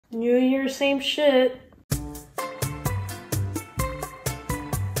New Year, same shit.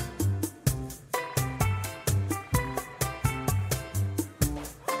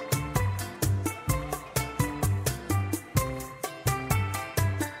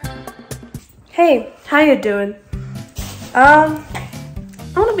 Hey, how you doing? I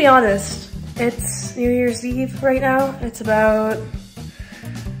want to be honest. It's New Year's Eve right now. It's about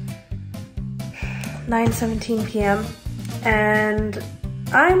 9:17 p.m. and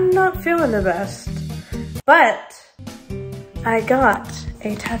I'm not feeling the best, but I got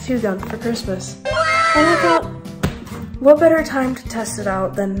a tattoo gun for Christmas. And I thought, what better time to test it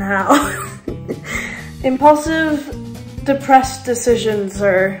out than now? Impulsive, depressed decisions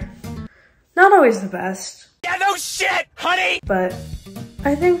are not always the best. Yeah, no shit, honey! But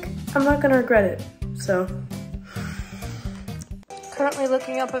I think I'm not gonna regret it, so. Currently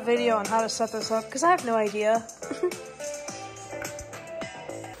looking up a video on how to set this up, because I have no idea.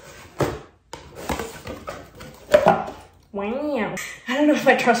 Wow. I don't know if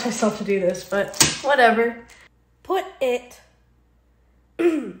I trust myself to do this, but whatever. Put it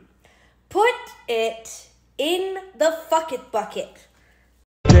in the fucket bucket.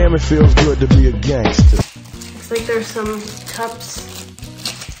 Damn, it feels good to be a gangster. Looks like there's some cups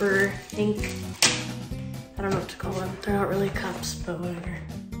for ink. I don't know what to call them. They're not really cups, but whatever.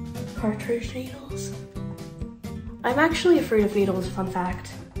 Cartridge needles. I'm actually afraid of needles, fun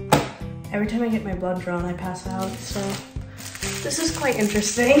fact. Every time I get my blood drawn, I pass out, so this is quite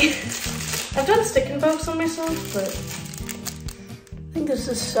interesting. I've done stick and pokes on myself, but I think this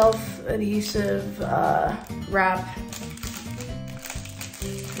is self-adhesive wrap.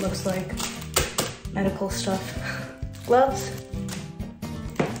 Looks like medical stuff. Gloves.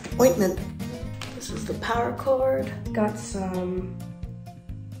 Ointment. This is the power cord. Got some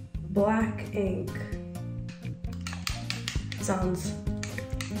black ink. Sounds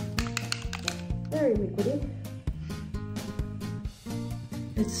very liquidy.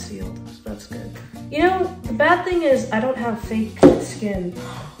 It's sealed, so that's good. You know, the bad thing is I don't have fake skin.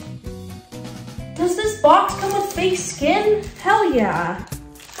 Does this box come with fake skin? Hell yeah.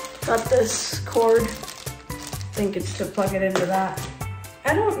 Got this cord. I think it's to plug it into that.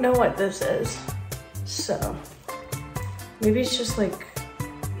 I don't know what this is, so maybe it's just like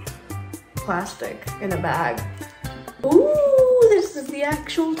plastic in a bag. Ooh, this is the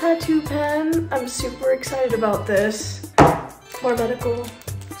actual tattoo pen. I'm super excited about this. More medical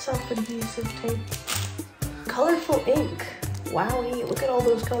self-adhesive tape. Colorful ink. Wowie, look at all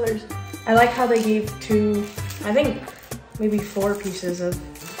those colors. I like how they gave two, I think maybe 4 pieces of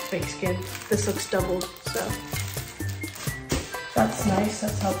fake skin. This looks doubled, so that's nice,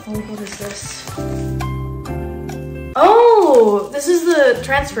 that's helpful. What is this? Oh, this is the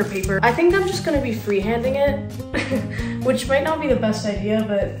transfer paper. I think I'm just gonna be freehanding it, which might not be the best idea,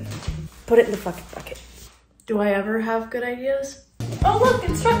 but put it in the fucking bucket. Do I ever have good ideas? Oh look,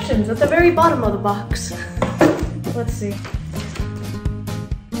 instructions at the very bottom of the box. Let's see.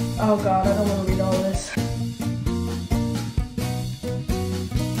 Oh god, I don't want to read all this.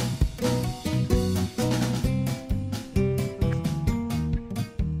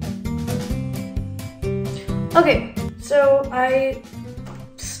 Okay, so I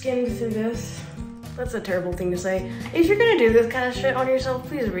skimmed through this. That's a terrible thing to say. If you're gonna do this kind of shit on yourself,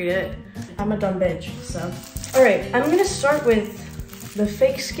 please read it. I'm a dumb bitch, so. All right, I'm gonna start with the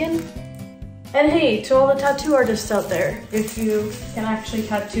fake skin. And hey, to all the tattoo artists out there, if you can actually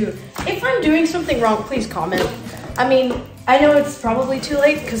tattoo, if I'm doing something wrong, please comment. I mean, I know it's probably too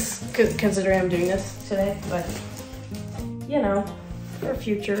late considering I'm doing this today, but you know, for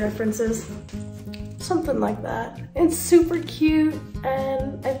future references. Something like that. It's super cute,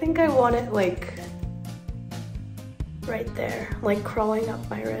 and I think I want it like right there, like crawling up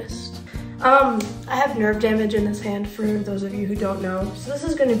my wrist. I have nerve damage in this hand for those of you who don't know, so this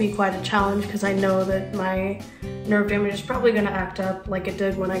is going to be quite a challenge because I know that my nerve damage is probably going to act up like it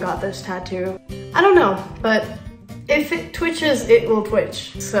did when I got this tattoo. I don't know, but if it twitches, it will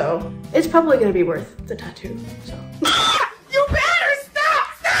twitch, so it's probably going to be worth the tattoo, so. You better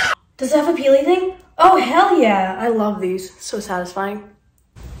stop! Does it have a peely thing? Oh, hell yeah. I love these. So satisfying.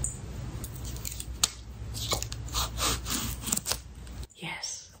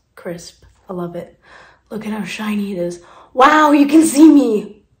 Yes. Crisp. I love it. Look at how shiny it is. Wow, you can see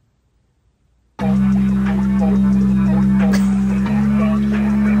me.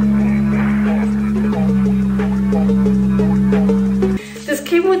 This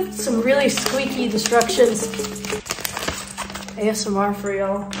came with some really squeaky instructions. ASMR for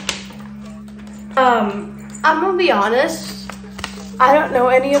y'all. I'm gonna be honest, I don't know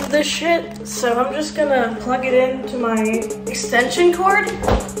any of this shit, so I'm just gonna plug it into my extension cord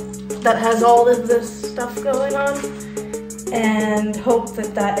that has all of this stuff going on and hope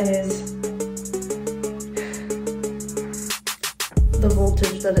that that is the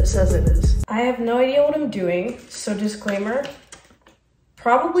voltage that it says it is. I have no idea what I'm doing, so disclaimer,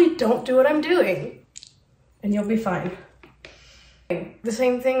 probably don't do what I'm doing and you'll be fine. The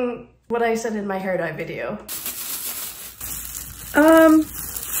same thing what I said in my hair dye video.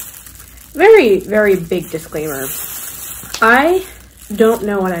 Very, very big disclaimer. I don't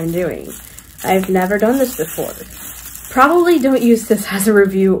know what I'm doing. I've never done this before. Probably don't use this as a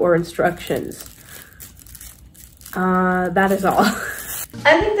review or instructions. That is all.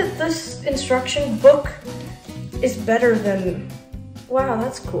 I think that this instruction book is better than, wow,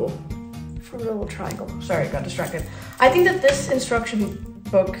 that's cool. For a little triangle. Sorry, got distracted. I think that this instruction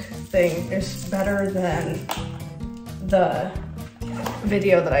book thing is better than the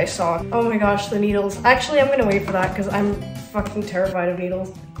video that I saw. Oh my gosh, the needles. Actually, I'm gonna wait for that because I'm fucking terrified of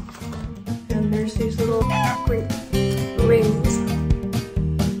needles. And there's these little rings.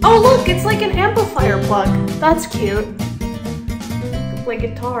 Oh look, it's like an amplifier plug. That's cute. Play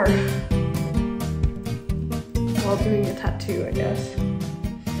guitar while doing a tattoo, I guess.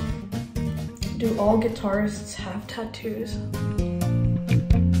 Do all guitarists have tattoos?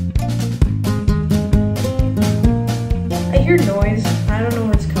 I hear noise. I don't know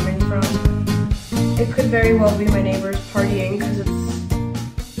where it's coming from. It could very well be my neighbors partying because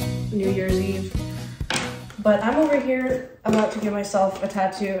it's New Year's Eve. But I'm over here about to give myself a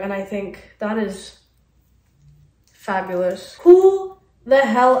tattoo and I think that is fabulous. Who the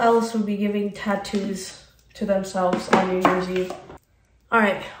hell else would be giving tattoos to themselves on New Year's Eve?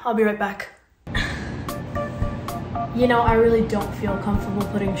 Alright, I'll be right back. You know, I really don't feel comfortable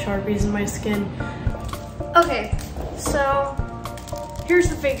putting Sharpies in my skin. Okay, so here's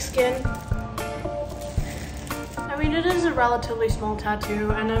the fake skin. I mean, it is a relatively small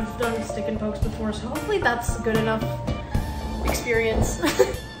tattoo and I've done stick and pokes before, so hopefully that's a good enough experience.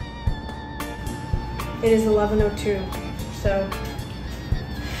 It is 11:02, so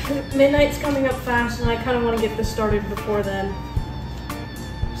midnight's coming up fast and I kind of want to get this started before then.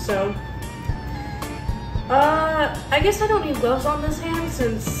 So, I guess I don't need gloves on this hand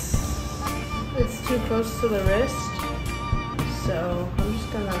since it's too close to the wrist. So I'm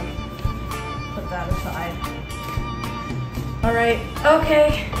just gonna put that aside. All right,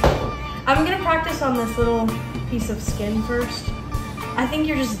 okay. I'm gonna practice on this little piece of skin first. I think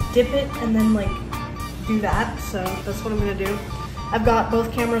you just dip it and then like do that. So that's what I'm gonna do. I've got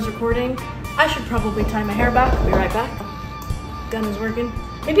both cameras recording. I should probably tie my hair back. I'll be right back. Gun is working.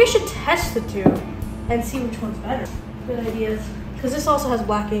 Maybe I should test the two and see which one's better. Good ideas. Because this also has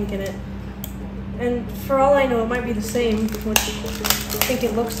black ink in it. And for all I know, it might be the same, which I think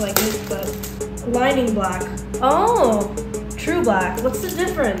it looks like it, but lining black. Oh, true black. What's the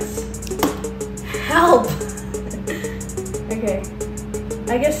difference? Help! Okay,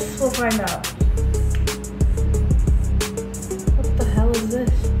 I guess we'll find out. What the hell is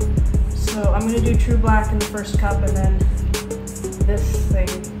this? So I'm gonna do true black in the first cup and then this thing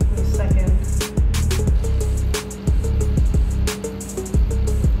in the second.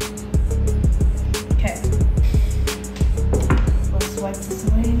 Okay. Let's wipe this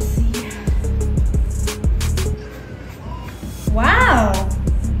away and see. Wow!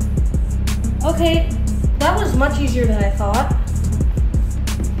 Okay, that was much easier than I thought.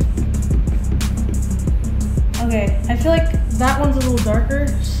 Okay, I feel like that one's a little darker,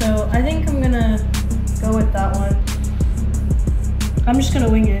 so I think I'm gonna go with that one. I'm just gonna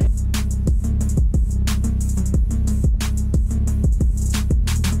wing it.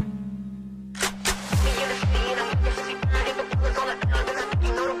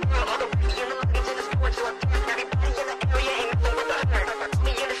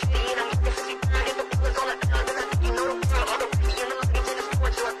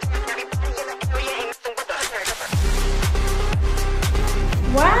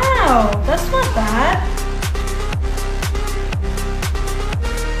 Wow, that's not bad.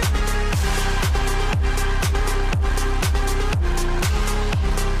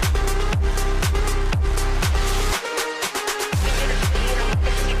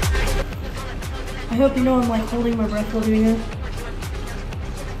 I hope you know I'm like holding my breath while doing it.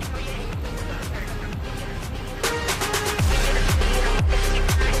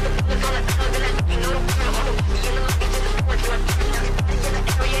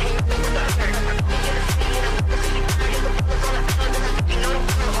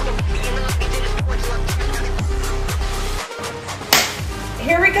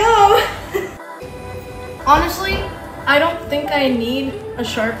 Here we go! Honestly, I don't think think I need a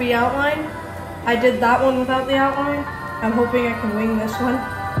Sharpie outline. I did that one without the outline. I'm hoping I can wing this one.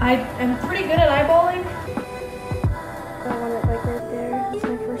 I am pretty good at eyeballing. I want it like right there. That's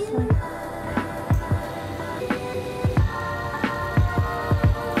my first one.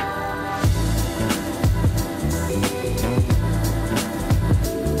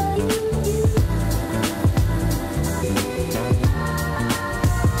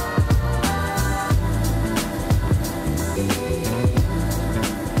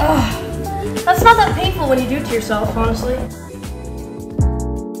 That's not that painful when you do it to yourself, honestly.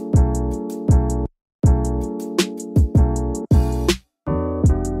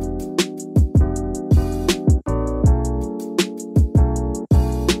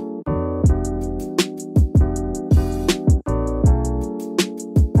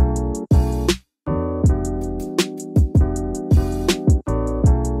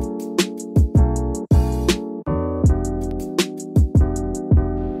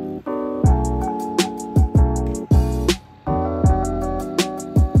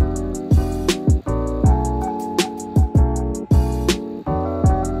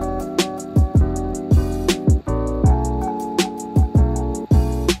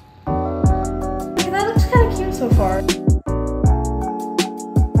 So far.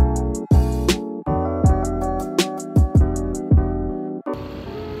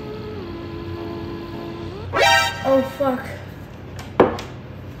 Oh fuck.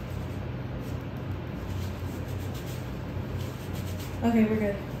 Okay, we're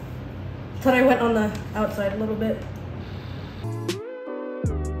good. Thought I went on the outside a little bit.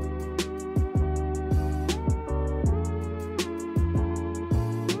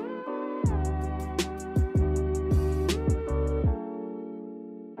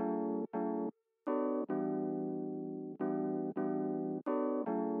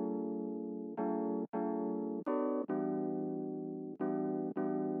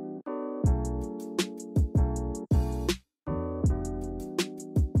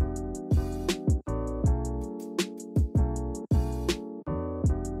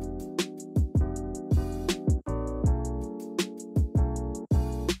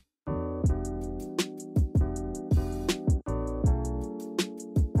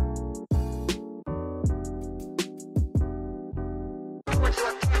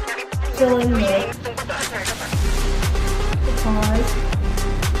 Fill in the pause.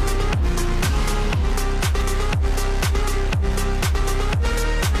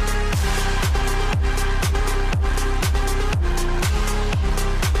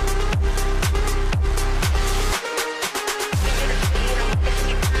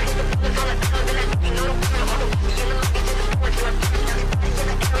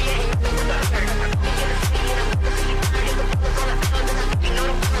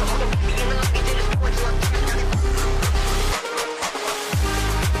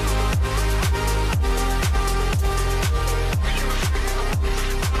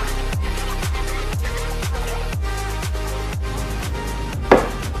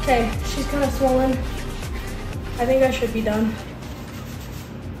 Okay, she's kind of swollen. I think I should be done.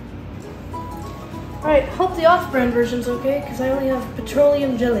 Alright, hope the off-brand version's okay, because I only have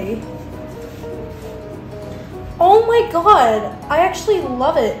petroleum jelly. Oh my god! I actually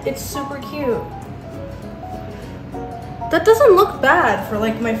love it. It's super cute. That doesn't look bad for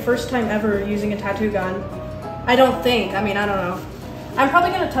like my first time ever using a tattoo gun. I don't think. I mean, I don't know. I'm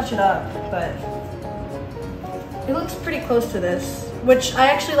probably gonna touch it up, but it looks pretty close to this. Which I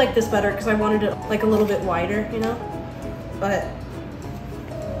actually like this better because I wanted it like a little bit wider, you know? But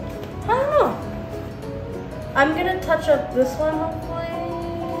I don't know. I'm gonna touch up this one hopefully.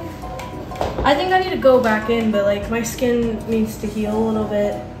 I think I need to go back in, but like my skin needs to heal a little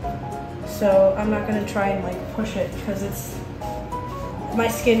bit. So I'm not gonna try and like push it because it's, my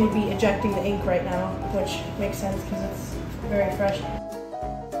skin would be ejecting the ink right now, which makes sense because it's very fresh.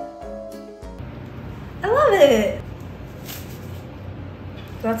 I love it!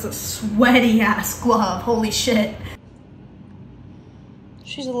 That's a sweaty ass glove, holy shit.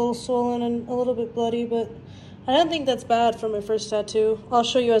 She's a little swollen and a little bit bloody, but I don't think that's bad for my first tattoo. I'll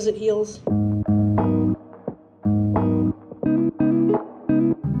show you as it heals.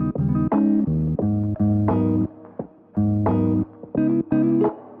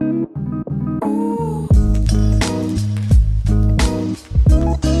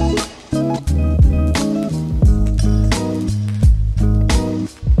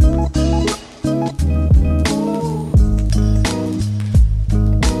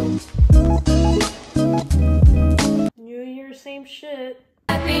 Same shit.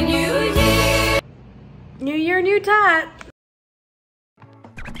 Happy New Year! New year, new tat!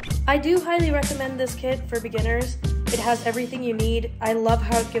 I do highly recommend this kit for beginners. It has everything you need. I love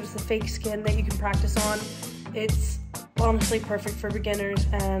how it gives the fake skin that you can practice on. It's honestly perfect for beginners,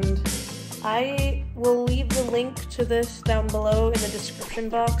 and I will leave the link to this down below in the description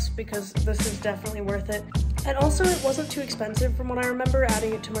box because this is definitely worth it. And also, it wasn't too expensive from what I remember,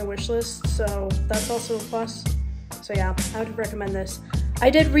 adding it to my wish list, so that's also a plus. So yeah, I would recommend this. I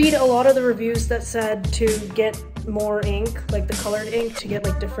did read a lot of the reviews that said to get more ink, like the colored ink, to get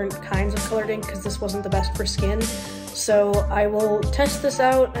like different kinds of colored ink because this wasn't the best for skin. So I will test this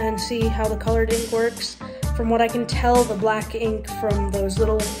out and see how the colored ink works. From what I can tell, the black ink from those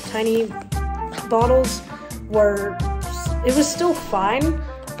little tiny bottles it was still fine,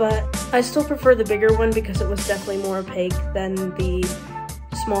 but I still prefer the bigger one because it was definitely more opaque than the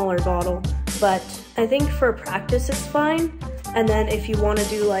smaller bottle. But I think for practice it's fine. And then if you want to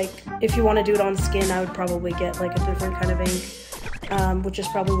do it on skin, I would probably get like a different kind of ink, which is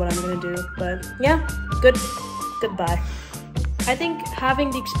probably what I'm gonna do. But yeah, goodbye. I think having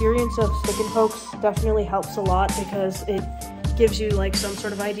the experience of stick and pokes definitely helps a lot because it gives you like some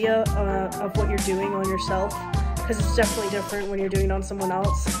sort of idea of what you're doing on yourself, because it's definitely different when you're doing it on someone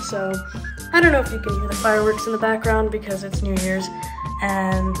else. So I don't know if you can hear the fireworks in the background because it's New Year's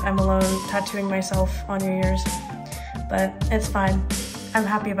and I'm alone tattooing myself on New Year's, but it's fine. I'm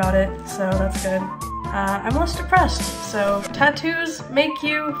happy about it, so that's good. I'm less depressed, so tattoos make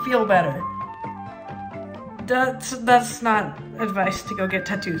you feel better. That's not advice to go get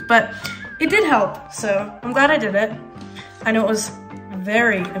tattoos, but it did help, so I'm glad I did it. I know it was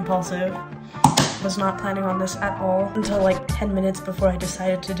very impulsive. Was not planning on this at all until like 10 minutes before I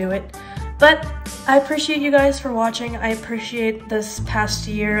decided to do it. But I appreciate you guys for watching. I appreciate this past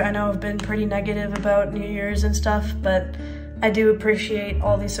year. I know I've been pretty negative about New Year's and stuff, but I do appreciate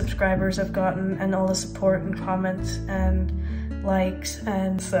all these subscribers I've gotten and all the support and comments and likes,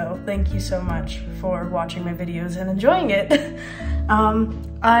 and so thank you so much for watching my videos and enjoying it.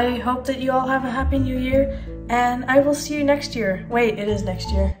 I hope that you all have a happy new year, and I will see you next year. Wait, it is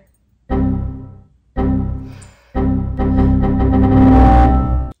next year.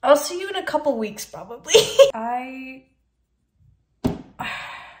 I'll see you in a couple weeks probably. I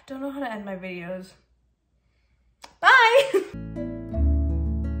don't know how to end my videos. Bye!